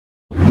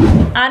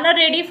Are you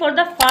ready for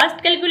the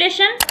fast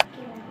calculation?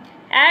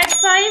 Add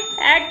 5,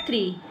 add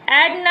 3,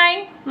 add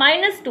 9,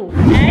 minus 2,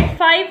 add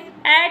 5,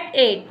 add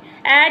 8,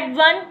 add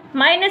 1,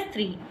 minus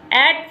 3,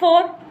 add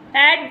 4,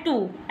 add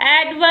 2,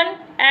 add 1,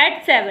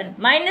 add 7,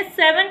 minus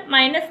 7,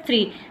 minus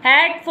 3,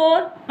 add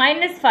 4,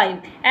 minus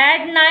 5,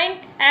 add 9,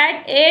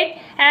 add 8,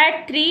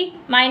 add 3,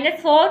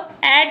 minus 4,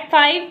 add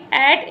 5,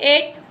 add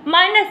 8,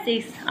 minus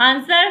 6.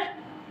 Answer?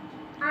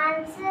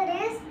 Answer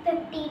is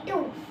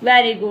 52.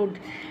 Very good.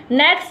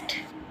 Next,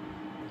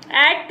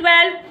 add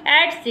 12,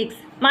 add 6,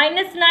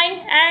 minus 9,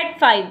 add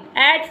 5,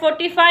 add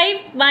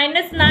 45,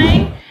 minus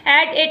 9,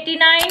 add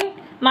 89,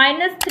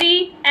 minus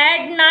 3,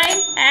 add 9,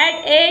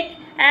 add 8,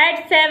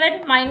 add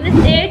 7,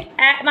 minus 8,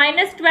 add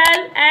minus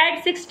 12,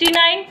 add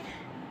 69,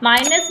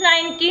 minus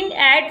 19,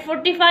 add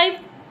 45,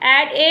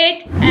 add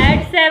 8,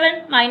 add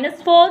 7,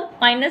 minus 4,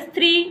 minus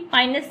 3,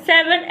 minus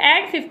 7,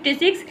 add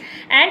 56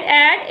 and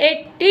add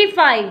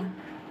 85.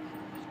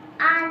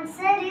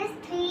 Answer is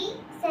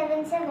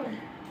 377.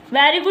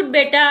 Very good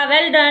beta,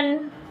 well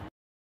done.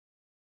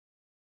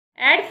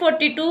 Add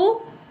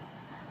 42,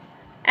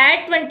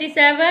 add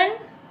 27,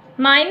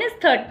 minus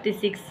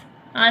 36.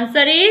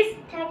 Answer is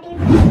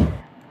 33.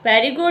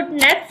 very good.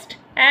 Next,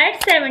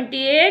 add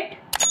 78,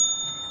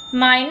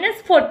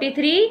 minus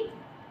 43,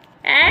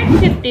 add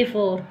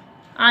 54.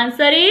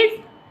 Answer is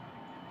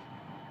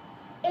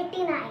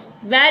 89.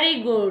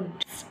 very good.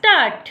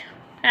 Start.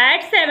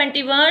 Add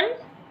 71,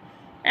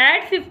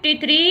 add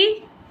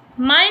 53,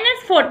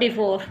 minus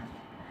 44.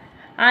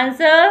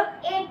 Answer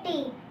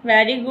 80.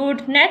 very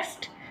good.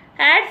 Next,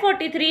 add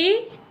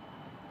 43,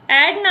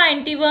 add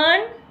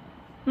 91,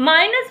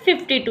 minus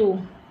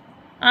 52.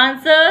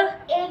 Answer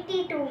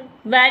 82.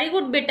 very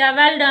good beta,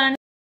 well done.